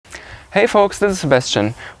Hey folks, this is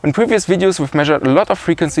Sebastian. In previous videos we've measured a lot of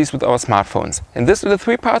frequencies with our smartphones. In this little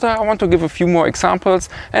three-parter I want to give a few more examples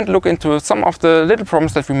and look into some of the little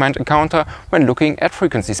problems that we might encounter when looking at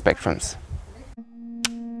frequency spectrums.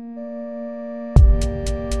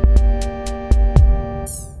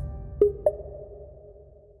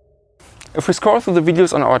 If we scroll through the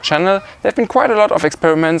videos on our channel, there have been quite a lot of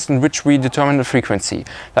experiments in which we determine the frequency.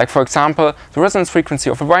 Like for example, the resonance frequency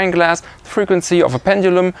of a wine glass, the frequency of a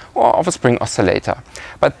pendulum or of a spring oscillator.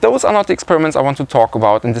 But those are not the experiments I want to talk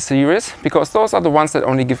about in this series, because those are the ones that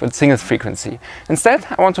only give a single frequency. Instead,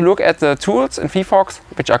 I want to look at the tools in phyphox,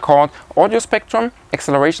 which are called audio spectrum,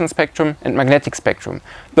 acceleration spectrum and magnetic spectrum.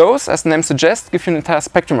 Those, as the name suggests, give you an entire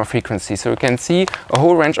spectrum of frequencies, so you can see a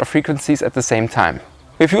whole range of frequencies at the same time.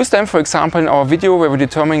 We've used them, for example, in our video where we're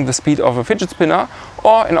determining the speed of a fidget spinner,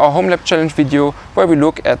 or in our home lab challenge video where we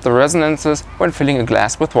look at the resonances when filling a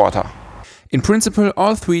glass with water. In principle,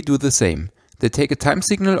 all three do the same. They take a time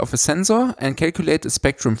signal of a sensor and calculate a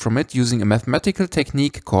spectrum from it using a mathematical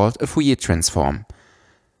technique called a Fourier transform.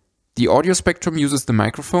 The audio spectrum uses the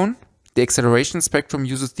microphone, the acceleration spectrum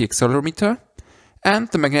uses the accelerometer, and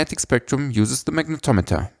the magnetic spectrum uses the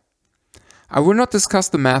magnetometer. I will not discuss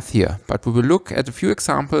the math here, but we will look at a few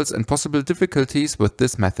examples and possible difficulties with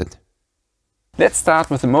this method. Let's start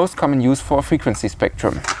with the most common use for a frequency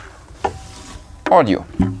spectrum: audio.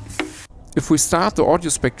 If we start the audio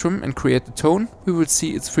spectrum and create a tone, we will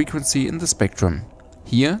see its frequency in the spectrum.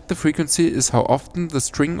 Here, the frequency is how often the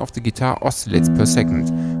string of the guitar oscillates per second,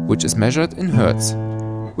 which is measured in hertz,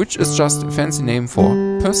 which is just a fancy name for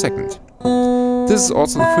per second. This is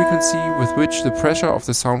also the frequency with which the pressure of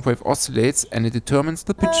the sound wave oscillates, and it determines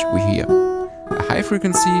the pitch we hear. A high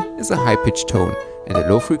frequency is a high-pitched tone, and a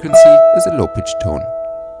low frequency is a low-pitched tone.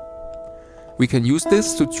 We can use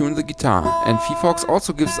this to tune the guitar, and phyphox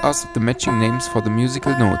also gives us the matching names for the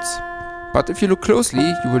musical notes. But if you look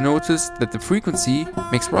closely, you will notice that the frequency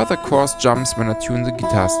makes rather coarse jumps when I tune the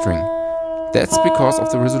guitar string. That's because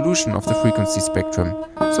of the resolution of the frequency spectrum.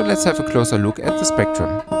 So let's have a closer look at the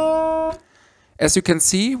spectrum. As you can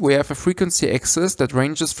see, we have a frequency axis that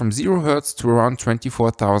ranges from 0 Hz to around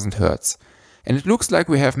 24,000 Hz. And it looks like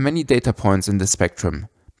we have many data points in the spectrum.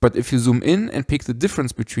 But if you zoom in and pick the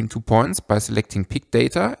difference between 2 points by selecting Pick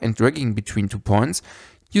Data and dragging between 2 points,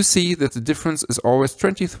 you see that the difference is always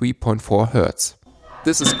 23.4 Hz.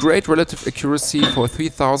 This is great relative accuracy for a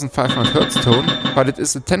 3500 Hz tone, but it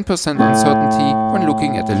is a 10% uncertainty when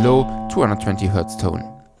looking at a low 220 Hz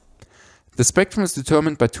tone. The spectrum is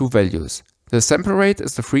determined by 2 values. The sample rate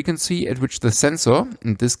is the frequency at which the sensor,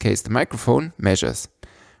 in this case the microphone, measures.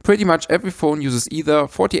 Pretty much every phone uses either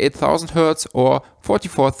 48,000 Hz or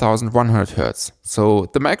 44,100 Hz. So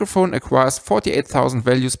the microphone acquires 48,000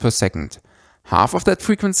 values per second. Half of that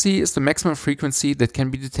frequency is the maximum frequency that can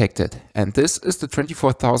be detected, and this is the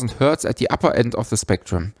 24,000 Hz at the upper end of the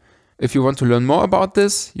spectrum. If you want to learn more about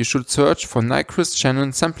this, you should search for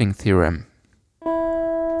Nyquist-Shannon sampling theorem.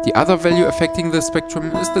 The other value affecting the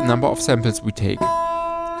spectrum is the number of samples we take.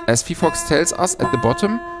 As phyphox tells us at the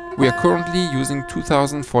bottom, we are currently using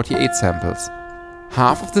 2048 samples.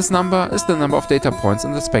 Half of this number is the number of data points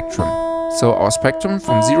in the spectrum. So our spectrum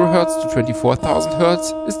from 0 Hz to 24,000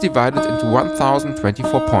 Hz is divided into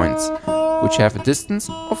 1024 points, which have a distance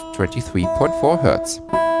of 23.4 Hz.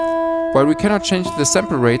 While we cannot change the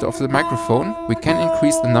sample rate of the microphone, we can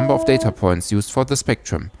increase the number of data points used for the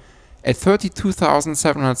spectrum. At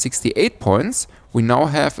 32,768 points, we now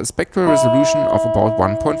have a spectral resolution of about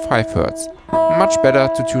 1.5 Hz. Much better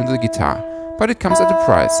to tune the guitar, but it comes at a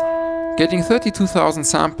price. Getting 32,000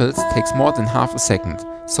 samples takes more than half a second,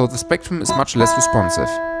 so the spectrum is much less responsive.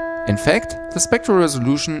 In fact, the spectral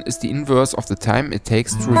resolution is the inverse of the time it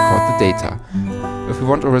takes to record the data. If we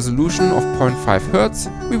want a resolution of 0.5 Hz,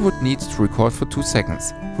 we would need to record for 2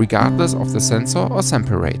 seconds, regardless of the sensor or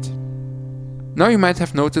sample rate. Now you might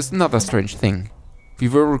have noticed another strange thing. We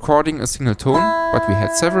were recording a single tone, but we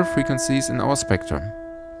had several frequencies in our spectrum.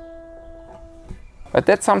 But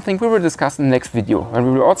that's something we will discuss in the next video, when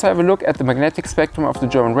we will also have a look at the magnetic spectrum of the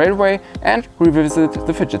German railway and revisit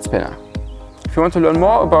the fidget spinner. If you want to learn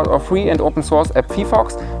more about our free and open source app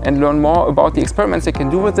phyphox and learn more about the experiments you can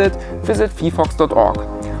do with it, visit phyphox.org.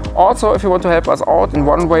 Also, if you want to help us out in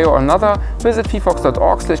one way or another, visit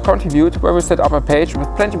phyphox.org/contribute, where we set up a page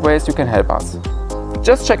with plenty of ways you can help us.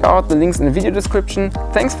 Just check out the links in the video description.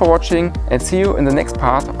 Thanks for watching and see you in the next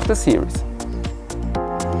part of the series.